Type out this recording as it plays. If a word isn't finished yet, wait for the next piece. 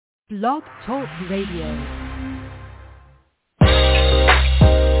Blog Talk Radio.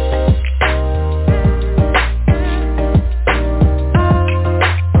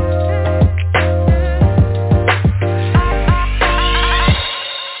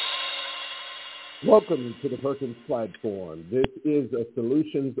 Welcome to the Perkins platform. This is a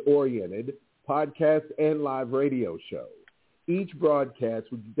solutions-oriented podcast and live radio show. Each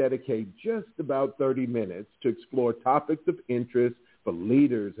broadcast will dedicate just about 30 minutes to explore topics of interest for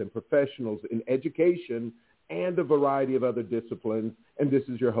leaders and professionals in education and a variety of other disciplines. And this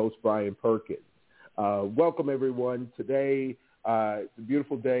is your host, Brian Perkins. Welcome, everyone. Today, it's a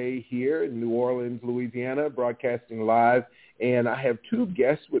beautiful day here in New Orleans, Louisiana, broadcasting live. And I have two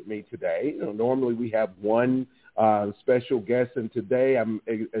guests with me today. Normally we have one special guest, and today I'm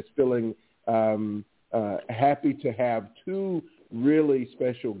feeling happy to have two really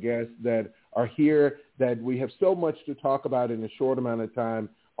special guests that are here, that we have so much to talk about in a short amount of time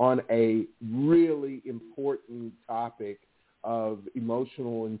on a really important topic of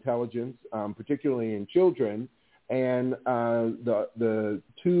emotional intelligence, particularly in children. And the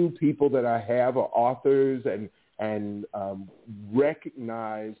two people that I have are authors and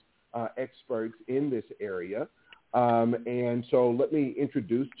recognized experts in this area. And so let me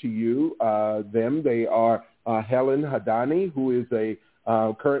introduce to you them. They are Helen Hadani, who is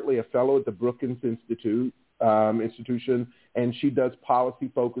currently a fellow at the Brookings Institution, and she does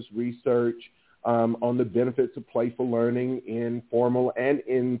policy-focused research on the benefits of playful learning in formal and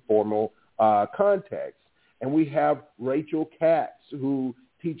informal contexts. And we have Rachael Katz, who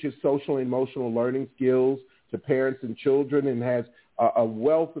teaches social and emotional learning skills to parents and children and has a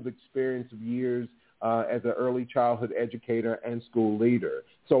wealth of experience of years as an early childhood educator and school leader.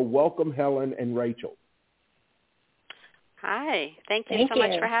 So welcome, Helen and Rachael. Hi. Thank you so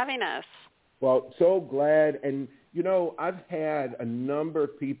much for having us. Well, so glad. And, I've had a number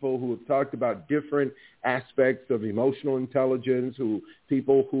of people who have talked about different aspects of emotional intelligence,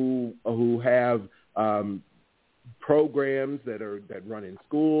 people who have programs that run in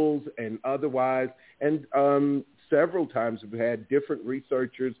schools and otherwise. And several times we've had different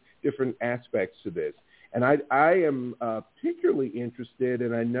researchers, different aspects to this. And I am particularly interested,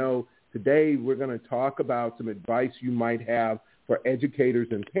 and I know today we're going to talk about some advice you might have for educators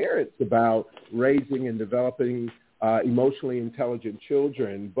and parents about raising and developing emotionally intelligent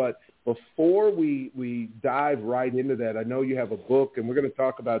children. But before we dive right into that, I know you have a book, and we're going to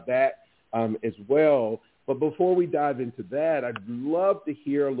talk about that as well. But before we dive into that, I'd love to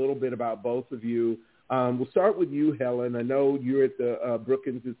hear a little bit about both of you. We'll start with you, Helen. I know you're at the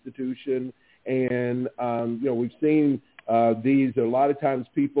Brookings Institution, and, we've seen these. A lot of times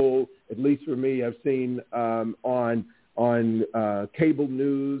people, at least for me, I've seen on cable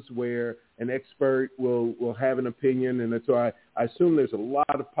news where an expert will have an opinion, and so I assume there's a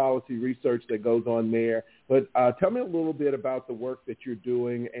lot of policy research that goes on there. But tell me a little bit about the work that you're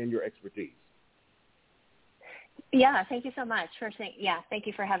doing and your expertise. Yeah, thank you so much. First thing, thank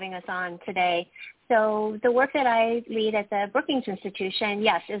you for having us on today. So the work that I lead at the Brookings Institution,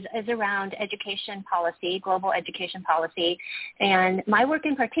 is around education policy, global education policy. And my work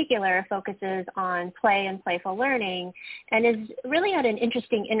in particular focuses on play and playful learning and is really at an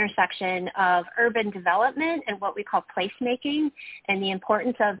interesting intersection of urban development and what we call placemaking and the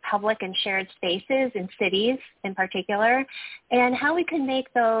importance of public and shared spaces in cities in particular, and how we can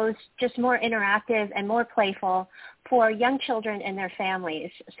make those just more interactive and more playful for young children and their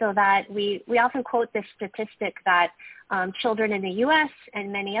families, so that we often quote this statistic that children in the U.S.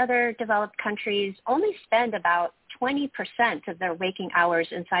 and many other developed countries only spend about 20% of their waking hours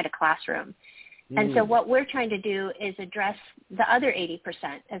inside a classroom. And so what we're trying to do is address the other 80%,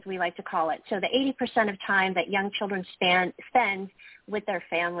 as we like to call it. So the 80% of time that young children spend with their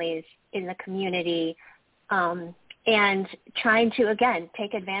families in the community, and trying to, again,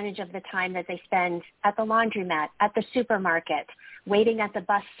 take advantage of the time that they spend at the laundromat, at the supermarket, waiting at the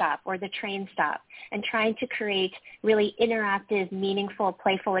bus stop or the train stop, and trying to create really interactive, meaningful,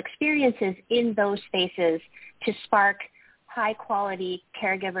 playful experiences in those spaces to spark high-quality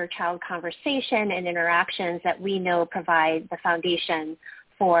caregiver-child conversation and interactions that we know provide the foundation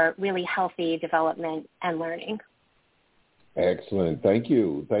for really healthy development and learning. Excellent. Thank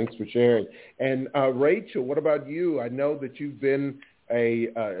you. Thanks for sharing. And Rachael, what about you? I know that you've been a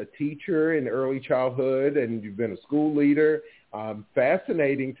teacher in early childhood and you've been a school leader.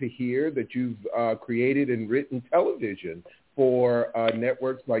 Fascinating to hear that you've created and written television for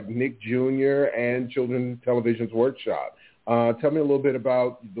networks like Nick Jr. and Children's Television's Workshop. Tell me a little bit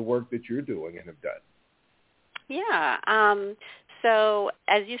about the work that you're doing and have done. Yeah. So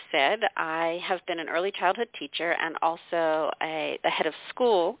as you said, I have been an early childhood teacher and also the head of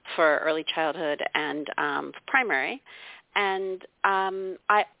school for early childhood and primary. And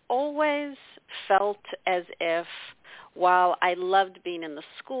I always felt as if while I loved being in the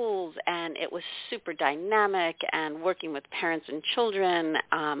schools and it was super dynamic and working with parents and children,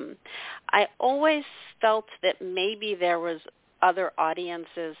 I always felt that maybe there was other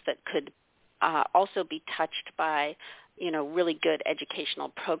audiences that could also be touched by, really good educational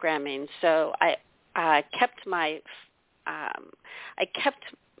programming. So I kept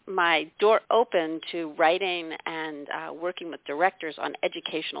my door open to writing and working with directors on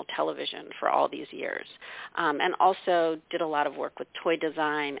educational television for all these years, and also did a lot of work with toy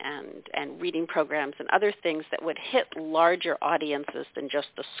design and reading programs and other things that would hit larger audiences than just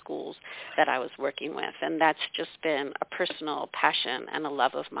the schools that I was working with. And that's just been a personal passion and a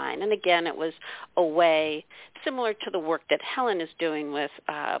love of mine. And again, it was a way, similar to the work that Helen is doing with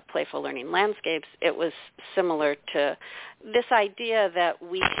Playful Learning Landscapes, it was similar to this idea that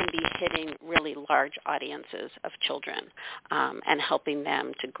we can be hitting really large audiences of children and helping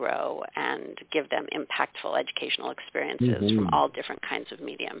them to grow and give them impactful educational experiences from all different kinds of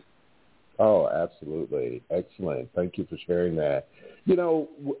medium. Oh, absolutely. Excellent. Thank you for sharing that.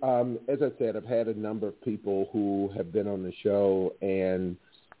 As I said, I've had a number of people who have been on the show, and,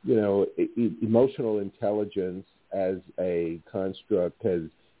 emotional intelligence as a construct has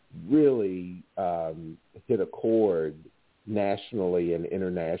really hit a chord nationally and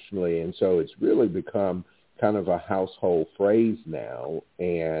internationally, and so it's really become kind of a household phrase now.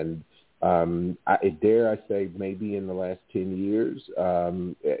 And dare I say, maybe in the last 10 years,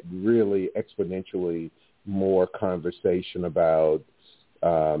 really exponentially more conversation about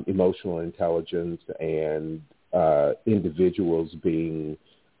emotional intelligence and individuals being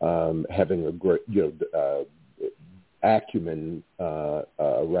having a great acumen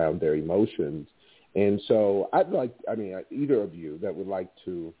around their emotions. And so either of you that would like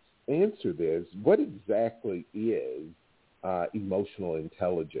to answer this, what exactly is emotional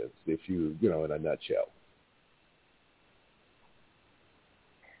intelligence, if you in a nutshell?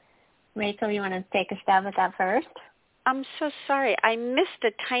 Rachael, you want to take a stab at that first? I'm so sorry. I missed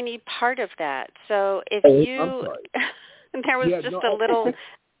a tiny part of that. So if I'm sorry. there was a little...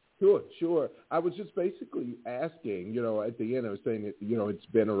 Sure. I was just basically asking, at the end I was saying that, it's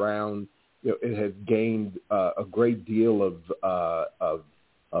been around, it has gained a great deal of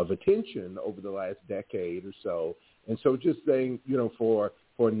attention over the last decade or so. And so just saying, for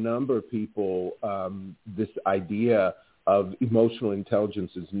a number of people, this idea of emotional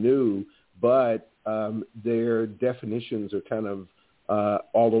intelligence is new, but their definitions are kind of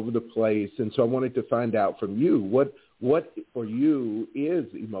all over the place. And so I wanted to find out from you, what for you is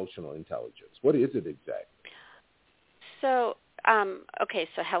emotional intelligence? What is it exactly? So,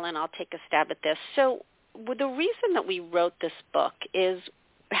 so Helen, I'll take a stab at this. So the reason that we wrote this book is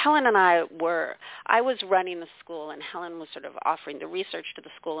Helen and I was running the school, and Helen was sort of offering the research to the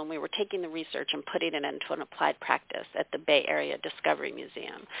school, and we were taking the research and putting it into an applied practice at the Bay Area Discovery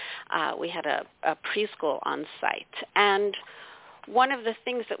Museum. We had a preschool on site. And one of the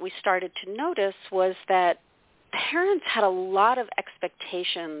things that we started to notice was that parents had a lot of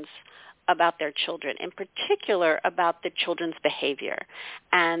expectations about their children, in particular about the children's behavior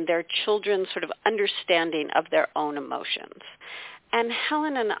and their children's sort of understanding of their own emotions. And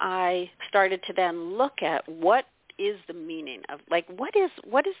Helen and I started to then look at what is the meaning of, what is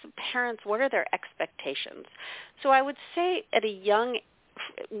the parents, what are their expectations? So I would say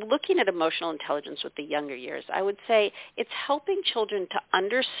looking at emotional intelligence with the younger years, I would say it's helping children to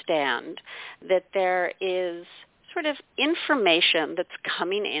understand that there is sort of information that's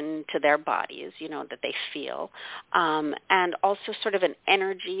coming into their bodies, that they feel, and also sort of an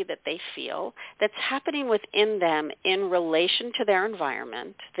energy that they feel that's happening within them in relation to their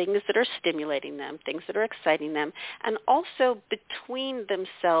environment, things that are stimulating them, things that are exciting them, and also between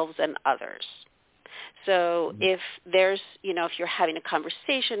themselves and others. So if there's, if you're having a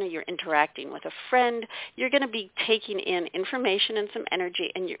conversation or you're interacting with a friend, you're going to be taking in information and some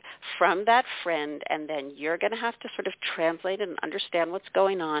energy from that friend, and then you're going to have to sort of translate and understand what's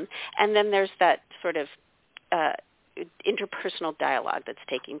going on. And then there's that sort of interpersonal dialogue that's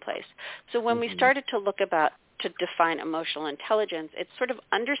taking place. So when we started to define emotional intelligence, it's sort of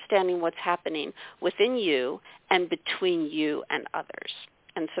understanding what's happening within you and between you and others.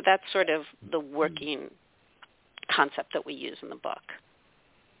 And so that's sort of the working concept that we use in the book.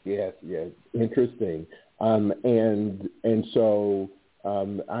 Yes, interesting. And so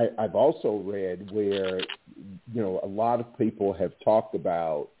I've also read where, a lot of people have talked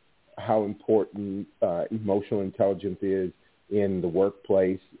about how important emotional intelligence is in the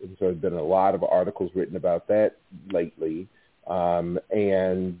workplace. And so there's been a lot of articles written about that lately.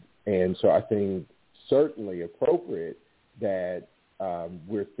 And so I think certainly appropriate that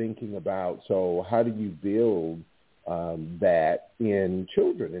we're thinking about, so how do you build that in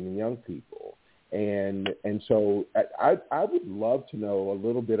children and in young people? And so I would love to know a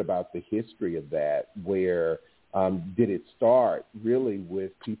little bit about the history of that. Where did it start really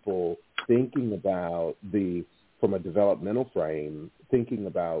with people thinking about from a developmental frame, thinking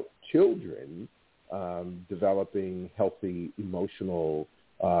about children developing healthy emotional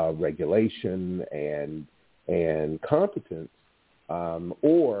regulation and competence,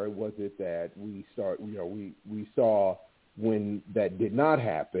 or was it that we saw when that did not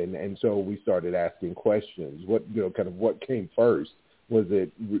happen, and so we started asking questions? What what came first? Was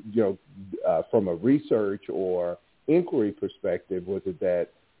it from a research or inquiry perspective? Was it that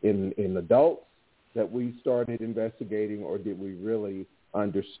in adults that we started investigating, or did we really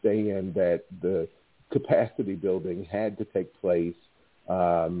understand that the capacity building had to take place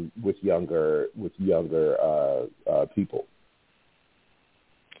with younger people?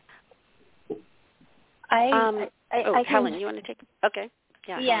 Helen, you want to take? Okay.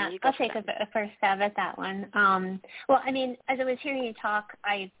 Yeah, Helen, I'll take a first stab at that one. Well, I mean, as I was hearing you talk,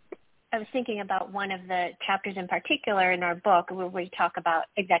 I was thinking about one of the chapters in particular in our book where we talk about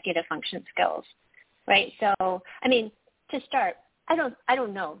executive function skills, right? So, I mean, to start, I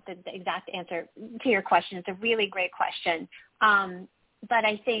don't know the exact answer to your question. It's a really great question. But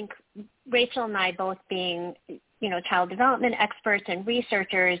I think Rachael and I, both being, child development experts and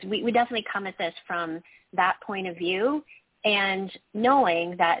researchers, we definitely come at this from that point of view, and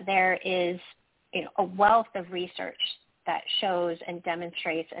knowing that there is a wealth of research that shows and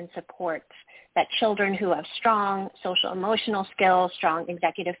demonstrates and supports that children who have strong social emotional skills, strong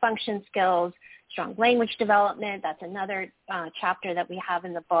executive function skills, strong language development, that's another chapter that we have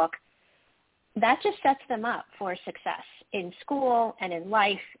in the book, that just sets them up for success in school and in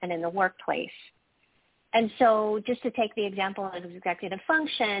life and in the workplace. And so just to take the example of executive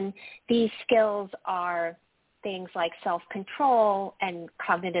function, these skills are things like self-control and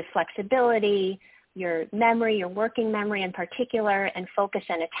cognitive flexibility, your memory, your working memory in particular, and focus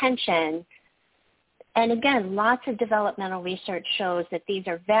and attention. And again, lots of developmental research shows that these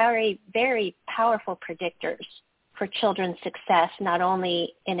are very, very powerful predictors for children's success, not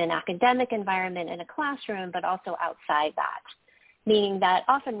only in an academic environment in a classroom, but also outside that. Meaning that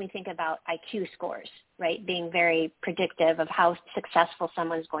often we think about IQ scores, right, being very predictive of how successful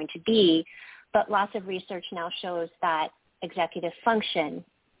someone's going to be. But lots of research now shows that executive function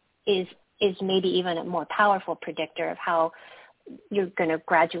is maybe even a more powerful predictor of how you're going to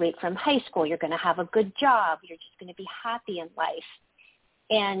graduate from high school, you're going to have a good job, you're just going to be happy in life.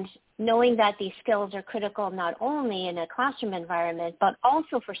 And knowing that these skills are critical not only in a classroom environment, but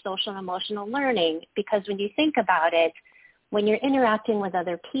also for social and emotional learning, because when you think about it, when you're interacting with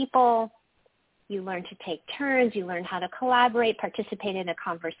other people, you learn to take turns, you learn how to collaborate, participate in a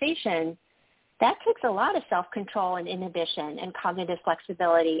conversation. That takes a lot of self-control and inhibition and cognitive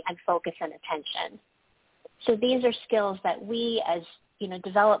flexibility and focus and attention. So these are skills that we as,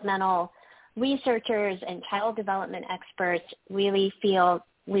 developmental researchers and child development experts really feel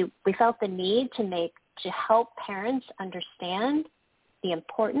we felt the need to help parents understand the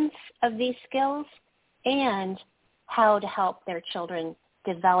importance of these skills and how to help their children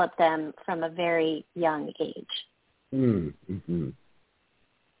develop them from a very young age. Mm-hmm.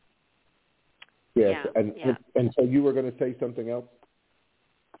 Yes, and so you were going to say something else?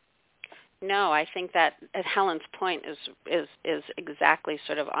 No, I think that Helen's point is exactly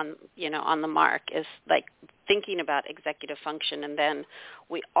sort of on the mark, is like thinking about executive function. And then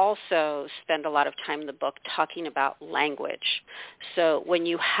we also spend a lot of time in the book talking about language. So when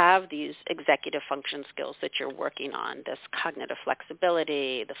you have these executive function skills that you're working on, this cognitive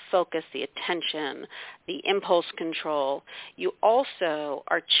flexibility, the focus, the attention, the impulse control, you also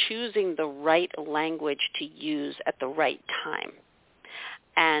are choosing the right language to use at the right time.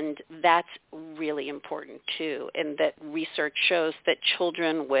 And that's really important, too, in that research shows that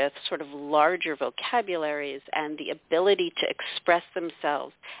children with sort of larger vocabularies and the ability to express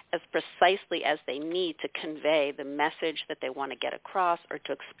themselves as precisely as they need to convey the message that they want to get across or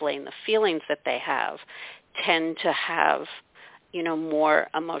to explain the feelings that they have tend to have, more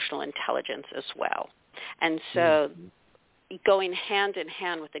emotional intelligence as well. And so going hand in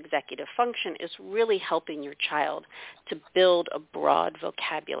hand with executive function is really helping your child to build a broad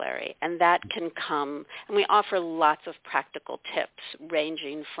vocabulary. And that can come, and we offer lots of practical tips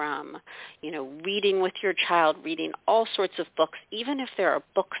ranging from, reading with your child, reading all sorts of books, even if there are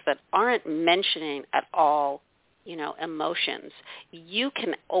books that aren't mentioning at all emotions, you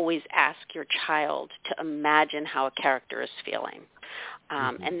can always ask your child to imagine how a character is feeling,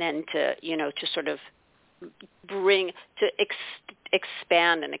 and then to sort of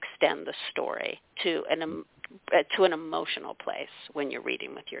expand and extend the story to an emotional place when you're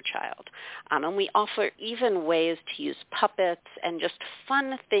reading with your child. And we offer even ways to use puppets and just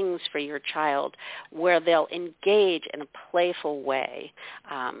fun things for your child where they'll engage in a playful way.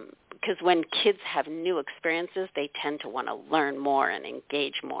 Because when kids have new experiences, they tend to want to learn more and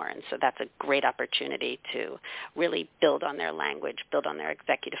engage more. And so that's a great opportunity to really build on their language, build on their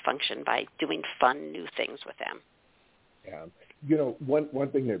executive function by doing fun new things with them. Yeah.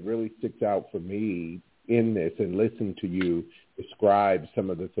 One thing that really sticks out for me in this, and listen to you describe some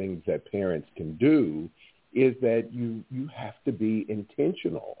of the things that parents can do, is that you have to be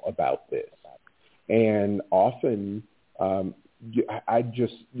intentional about this. And often,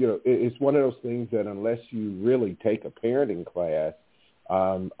 it's one of those things that unless you really take a parenting class,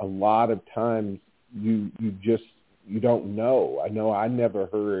 a lot of times you don't know. I know I never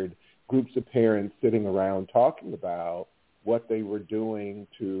heard groups of parents sitting around talking about what they were doing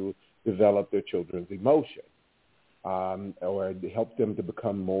to develop their children's emotion, or help them to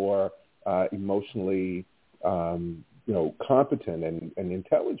become more emotionally, competent and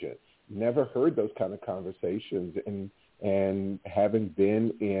intelligent. Never heard those kind of conversations, and having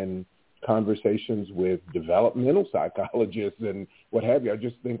been in conversations with developmental psychologists and what have you, I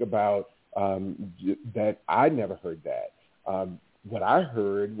just think about that I never heard that. What I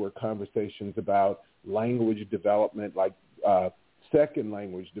heard were conversations about language development, like second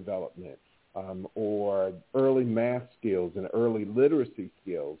language development, or early math skills and early literacy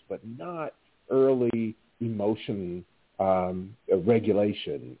skills, but not early emotion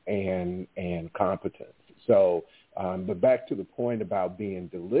regulation and competence. So, but back to the point about being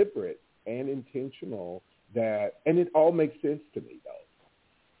deliberate and intentional, and it all makes sense to me,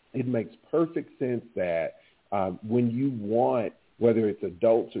 though. It makes perfect sense that when you want, whether it's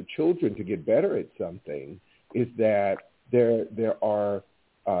adults or children, to get better at something, is that there are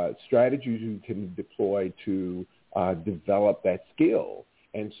strategies you can deploy to develop that skill.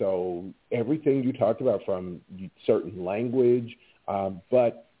 And so everything you talked about, from certain language,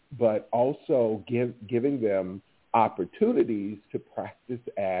 but also giving them opportunities to practice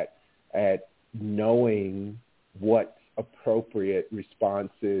at knowing what appropriate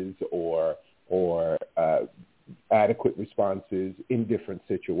responses or adequate responses in different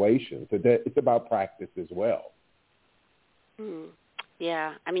situations. So that it's about practice as well.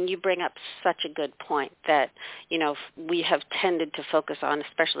 Yeah, I mean, you bring up such a good point that, we have tended to focus on,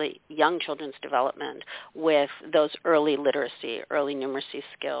 especially young children's development, with those early literacy, early numeracy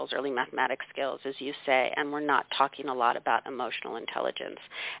skills, early mathematics skills, as you say, and we're not talking a lot about emotional intelligence.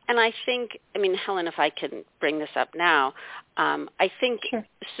 And I think, Helen, if I can bring this up now, I think sure.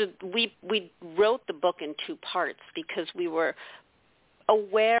 So we wrote the book in two parts because we were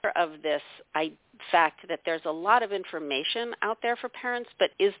aware of this fact that there's a lot of information out there for parents, but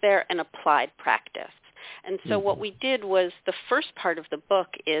is there an applied practice? And so what we did was, the first part of the book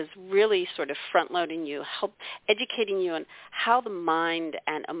is really sort of front-loading you, educating you on how the mind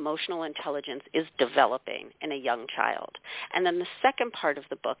and emotional intelligence is developing in a young child. And then the second part of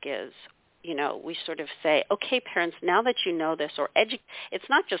the book is, we sort of say, okay, parents, now that you know this, or it's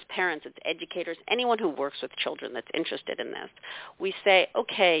not just parents, it's educators, anyone who works with children that's interested in this. We say,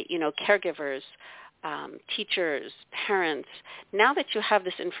 okay, caregivers, teachers, parents, now that you have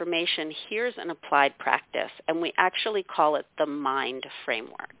this information, here's an applied practice, and we actually call it the MIND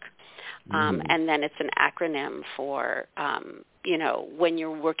framework. And then it's an acronym for, when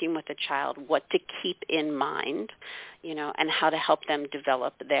you're working with a child, what to keep in mind, and how to help them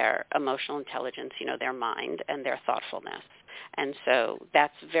develop their emotional intelligence, their mind and their thoughtfulness. And so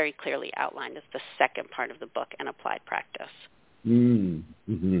that's very clearly outlined as the second part of the book, an applied practice.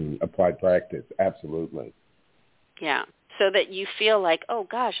 Applied practice, absolutely. Yeah. So that you feel like, oh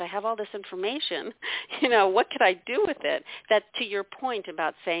gosh, I have all this information, what could I do with it? That, to your point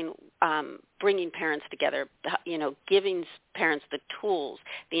about saying, bringing parents together, giving parents the tools,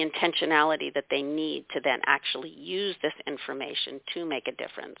 the intentionality that they need to then actually use this information to make a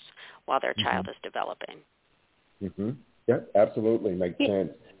difference while their child is developing. Yeah, absolutely, makes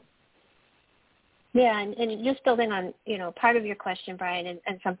sense. Yeah, and just building on, part of your question, Brian,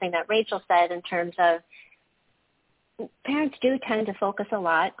 and something that Rachael said in terms of, parents do tend to focus a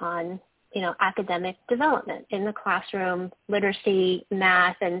lot on, academic development in the classroom, literacy,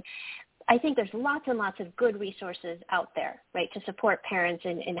 math, and I think there's lots and lots of good resources out there, right, to support parents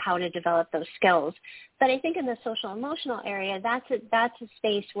in how to develop those skills. But I think in the social emotional area, that's a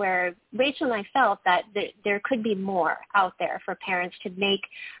space where Rachael and I felt that there could be more out there for parents to make,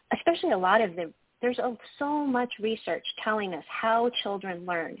 especially a lot of there's so much research telling us how children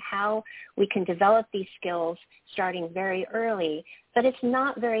learn, how we can develop these skills starting very early, but it's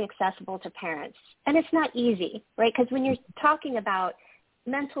not very accessible to parents. And it's not easy, right? Because when you're talking about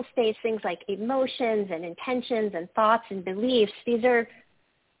mental states, things like emotions and intentions and thoughts and beliefs, these are,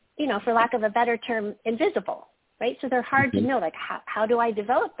 for lack of a better term, invisible, right? So they're hard to know, like, how do I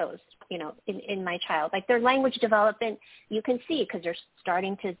develop those, in my child? Like their language development, you can see because they're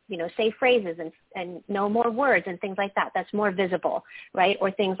starting to, say phrases and know more words and things like that. That's more visible, right? Or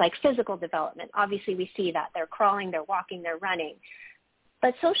things like physical development. Obviously, we see that. They're crawling, they're walking, they're running.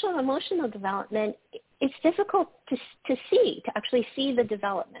 But social and emotional development, it's difficult to actually see the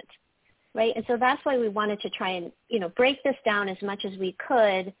development, right? And so that's why we wanted to try and, break this down as much as we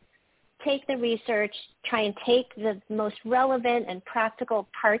could, take the research, try and take the most relevant and practical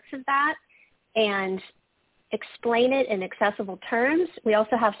parts of that and explain it in accessible terms. We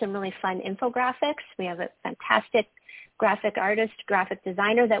also have some really fun infographics. We have a fantastic graphic artist, graphic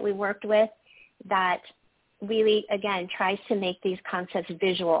designer that we worked with that really, again, tries to make these concepts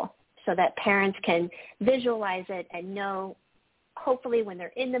visual so that parents can visualize it and know, hopefully when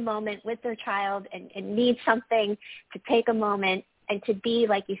they're in the moment with their child and need something, to take a moment and to be,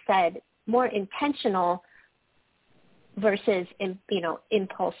 like you said, more intentional versus,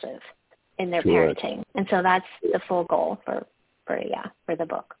 impulsive in their parenting. And so that's the full goal for the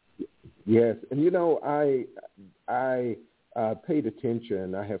book. Yes. And, I paid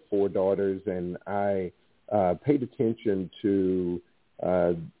attention. I have 4 daughters, and I paid attention to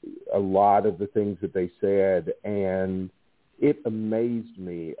a lot of the things that they said, and it amazed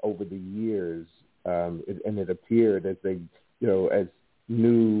me over the years, and it appeared as they, as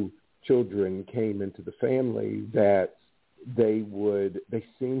new children came into the family, that they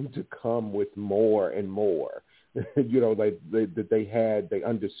seemed to come with more and more, that they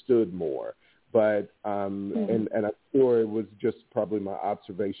understood more. But, and I'm sure it was just probably my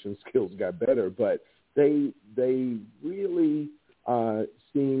observation skills got better, but they really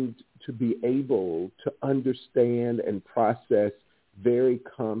seemed to be able to understand and process very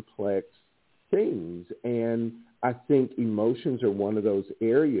complex things. And I think emotions are one of those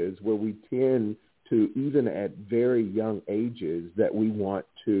areas where we tend to, even at very young ages, that we want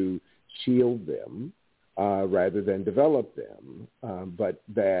to shield them rather than develop them. But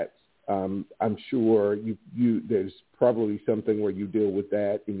that I'm sure there's probably something where you deal with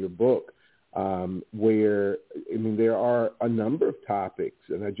that in your book, where, there are a number of topics,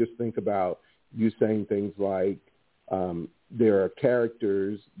 and I just think about you saying things like there are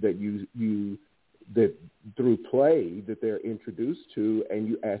characters that that through play that they're introduced to, and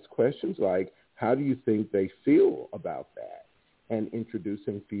you ask questions like, how do you think they feel about that? And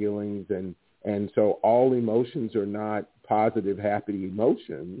introducing feelings, and so all emotions are not positive, happy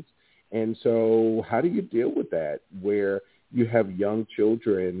emotions. And so how do you deal with that where you have young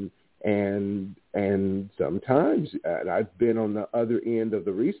children and sometimes, and I've been on the other end of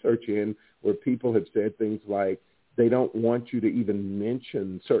the research end where people have said things like they don't want you to even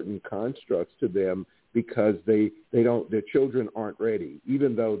mention certain constructs to them because their children aren't ready,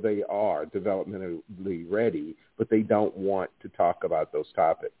 even though they are developmentally ready, but they don't want to talk about those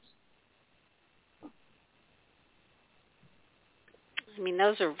topics.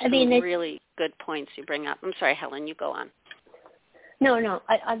 Those are really good points you bring up. I'm sorry, Helen, you go on. No,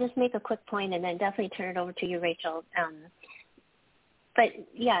 I'll just make a quick point and then definitely turn it over to you, Rachael. But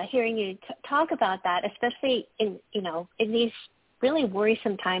yeah, hearing you talk about that, especially in these really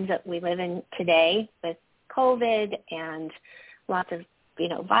worrisome times that we live in today with COVID and lots of,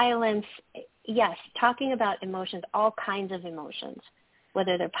 violence. Yes, talking about emotions, all kinds of emotions,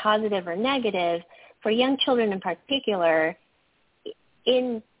 whether they're positive or negative, for young children in particular,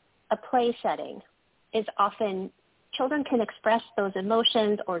 in a play setting is often children can express those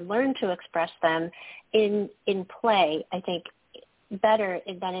emotions or learn to express them in play, I think, better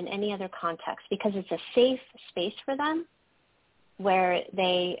than in any other context because it's a safe space for them where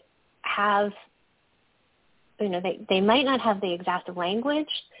they have, they might not have the exact language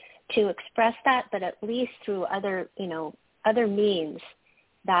to express that, but at least through other means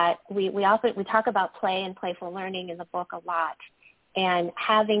that we talk about play and playful learning in the book a lot. And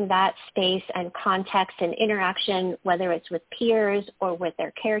having that space and context and interaction, whether it's with peers or with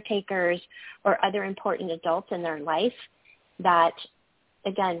their caretakers or other important adults in their life, that,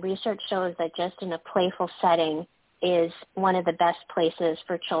 again, research shows that just in a playful setting, is one of the best places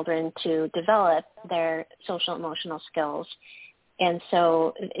for children to develop their social emotional skills. And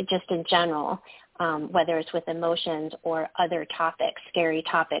so just in general, whether it's with emotions or other topics, scary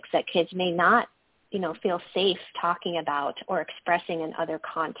topics that kids may not, feel safe talking about or expressing in other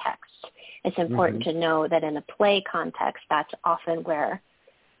contexts, it's important to know that in a play context, that's often where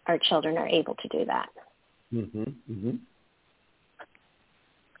our children are able to do that.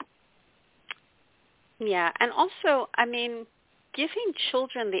 Yeah, and also, giving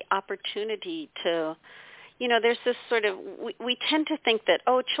children the opportunity to, there's this sort of, we tend to think that,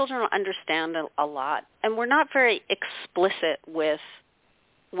 children will understand a lot, and we're not very explicit with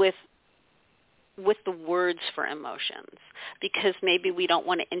the words for emotions, because maybe we don't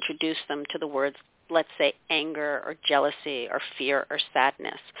want to introduce them to the words, let's say, anger or jealousy or fear or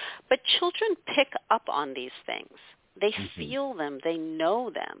sadness. But children pick up on these things. They feel them. They know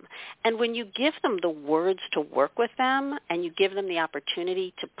them. And when you give them the words to work with them and you give them the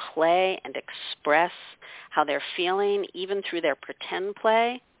opportunity to play and express how they're feeling, even through their pretend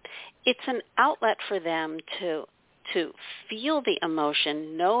play, it's an outlet for them to feel the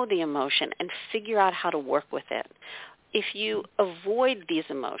emotion, know the emotion, and figure out how to work with it. If you avoid these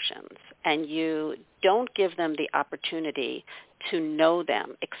emotions and you don't give them the opportunity to know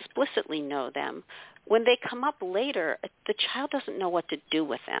them, explicitly know them, when they come up later, the child doesn't know what to do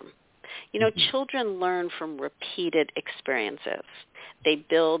with them. Children learn from repeated experiences. They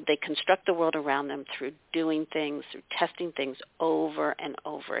construct the world around them through doing things, through testing things over and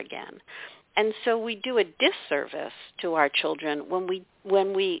over again. And so we do a disservice to our children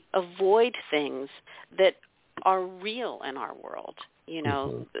when we avoid things that are real in our world,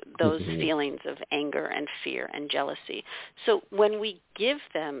 those feelings of anger and fear and jealousy. So when we give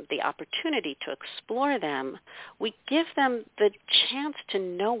them the opportunity to explore them, we give them the chance to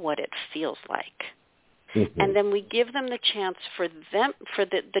know what it feels like. And then we give them the chance for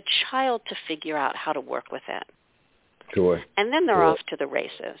the child to figure out how to work with it. Sure. And then they're off to the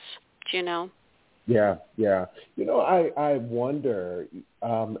races. Yeah. I wonder,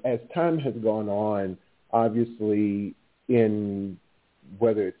 as time has gone on, obviously in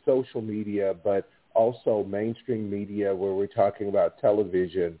whether it's social media, but also mainstream media where we're talking about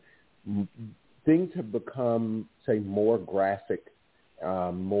television, things have become, say, more graphic,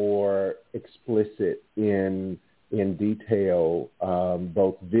 more explicit in detail,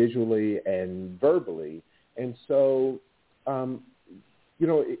 both visually and verbally. And so, I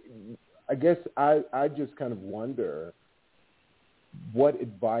guess I just kind of wonder, what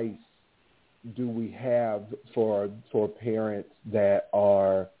advice do we have for parents that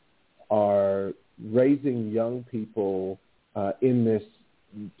are raising young people in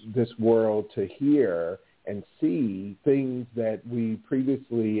this world to hear and see things that we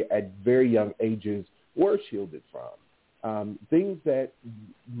previously at very young ages were shielded from, things that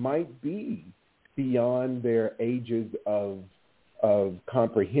might be beyond their ages of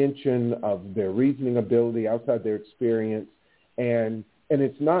comprehension, of their reasoning ability, outside their experience. And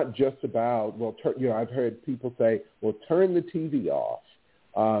it's not just about, I've heard people say, well, turn the TV off.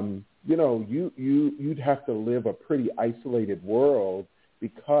 You'd have to live a pretty isolated world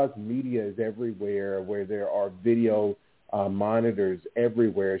because media is everywhere, where there are video monitors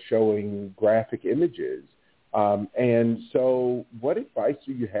everywhere showing graphic images. And so what advice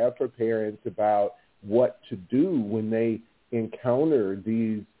do you have for parents about what to do when they encounter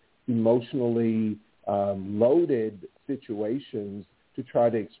these emotionally loaded situations to try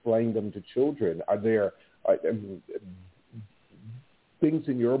to explain them to children? Are there things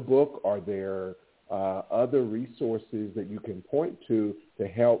in your book? Are there other resources that you can point to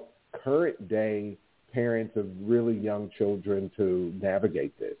help current day parents of really young children to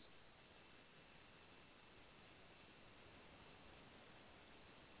navigate this?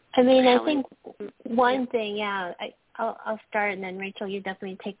 I think one thing, I'll start, and then Rachel, you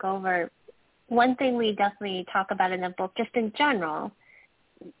definitely take over. One thing we definitely talk about in the book, just in general,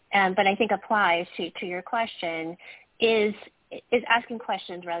 but I think applies to your question, is asking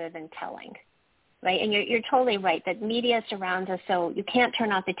questions rather than telling, right? And you're totally right that media surrounds us, so you can't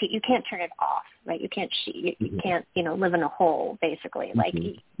turn off you can't turn it off, right? You can't live in a hole, basically. Like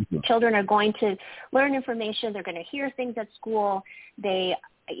children are going to learn information, they're going to hear things at school,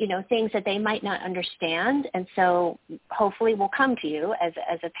 things that they might not understand, and so hopefully will come to you as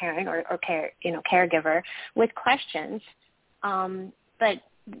a parent or caregiver with questions. But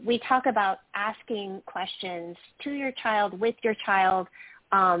we talk about asking questions to your child, with your child,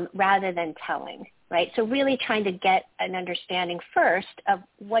 rather than telling. right? So really trying to get an understanding first of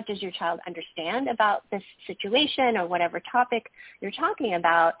what does your child understand about this situation or whatever topic you're talking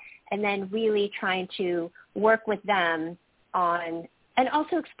about, and then really trying to work with them on, and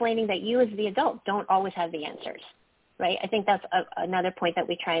also explaining that you as the adult don't always have the answers, right? I think that's another point that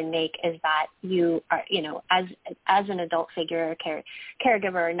we try and make, is that you are, as an adult figure or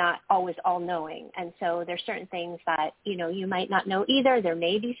caregiver, are not always all-knowing. And so there's certain things that, you might not know either. There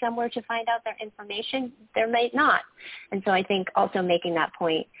may be somewhere to find out their information. There might not. And so I think also making that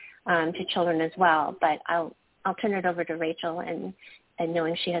point to children as well. But I'll turn it over to Rachael, and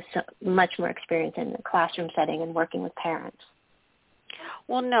knowing she has so much more experience in the classroom setting and working with parents.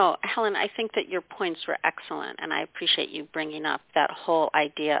 Well, no, Helen, I think that your points were excellent, and I appreciate you bringing up that whole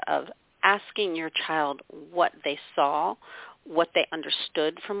idea of asking your child what they saw, what they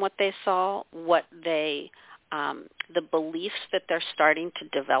understood from what they saw, what they, the beliefs that they're starting to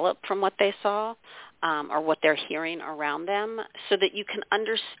develop from what they saw, or what they're hearing around them, so that you can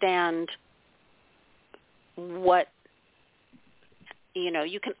understand what,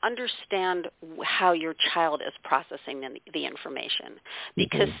 you can understand how your child is processing the information.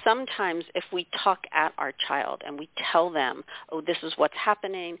 Because sometimes if we talk at our child and we tell them, oh, this is what's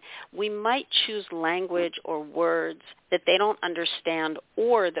happening, we might choose language or words that they don't understand,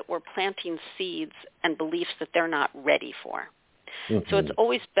 or that we're planting seeds and beliefs that they're not ready for. So it's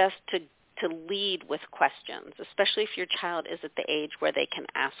always best to lead with questions, especially if your child is at the age where they can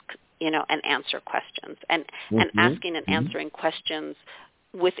ask, and answer questions. And asking and answering questions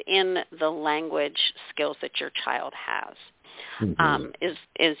within the language skills that your child has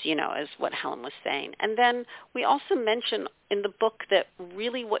is what Helen was saying. And then we also mention in the book that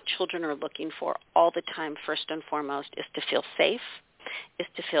really what children are looking for all the time, first and foremost, is to feel safe, is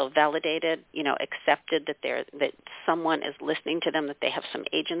to feel validated, accepted, that someone is listening to them, that they have some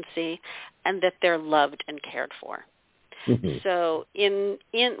agency, and that they're loved and cared for. So within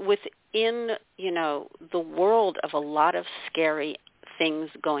the world of a lot of scary things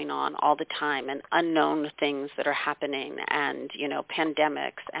going on all the time, and unknown things that are happening, and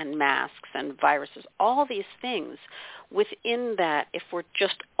pandemics and masks and viruses, all these things, within that, if we're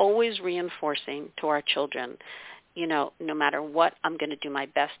just always reinforcing to our children, no matter what, I'm going to do my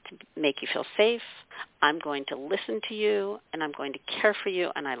best to make you feel safe. I'm going to listen to you, and I'm going to care for you,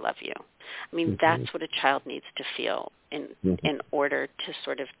 and I love you. I mean, that's what a child needs to feel in order to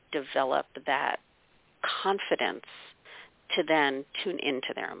sort of develop that confidence to then tune into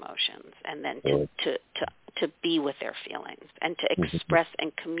their emotions, and then to be with their feelings, and to express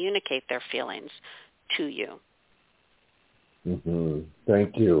and communicate their feelings to you.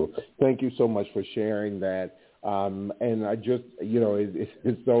 Thank you. Thank you so much for sharing that. And I just,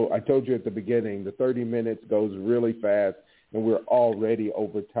 so I told you at the beginning, the 30 minutes goes really fast, and we're already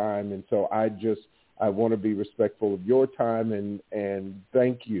over time. And so I want to be respectful of your time, and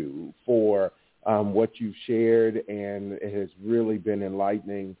thank you for what you've shared, and it has really been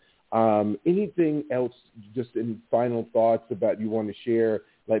enlightening. Anything else, just in final thoughts about you want to share,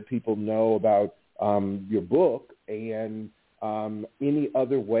 let people know about your book, and any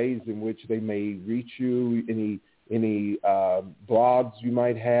other ways in which they may reach you, any blogs you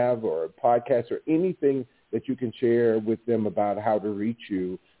might have, or podcasts, or anything that you can share with them about how to reach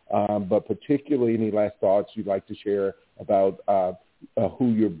you, but particularly any last thoughts you'd like to share about who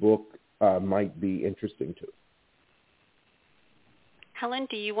your book might be interesting to. Helen,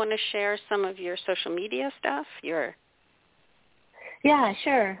 do you want to share some of your social media stuff? Yeah,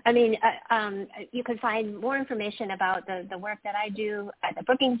 sure. I mean, you can find more information about the work that I do at the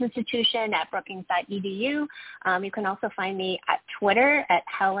Brookings Institution at brookings.edu. You can also find me at Twitter at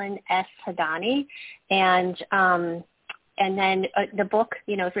Helen S. Hadani. And then the book,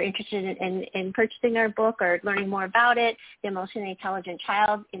 if you're interested in purchasing our book or learning more about it, The Emotionally Intelligent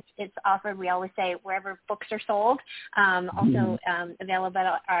Child, it's offered, we always say, wherever books are sold. Also available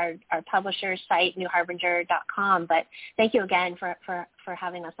at our publisher's site, newharbinger.com. But thank you again for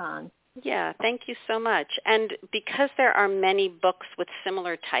having us on. Yeah, thank you so much. And because there are many books with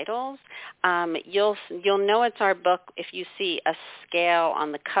similar titles, you'll know it's our book if you see a scale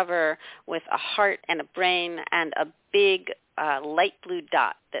on the cover with a heart and a brain and a big light blue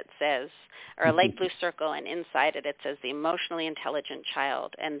dot that says, or a light blue circle, and inside it says The Emotionally Intelligent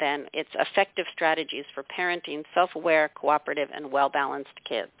Child. And then it's Effective Strategies for Parenting Self-Aware, Cooperative, and Well-Balanced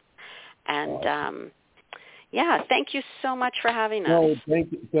Kids. And yeah, thank you so much for having us. No,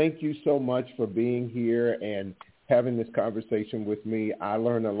 thank you so much for being here and having this conversation with me. I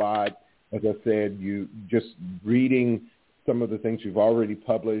learned a lot. As I said, you just reading some of the things you've already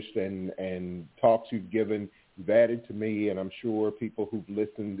published and talks you've given, you've added to me, and I'm sure people who've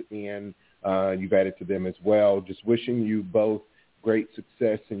listened in you've added to them as well. Just wishing you both great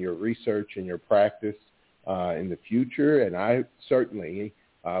success in your research and your practice in the future. And I certainly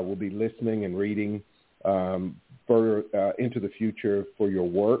will be listening and reading further into the future for your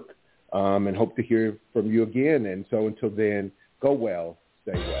work, and hope to hear from you again. And so until then, go well,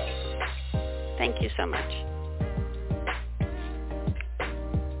 stay well. Thank you so much.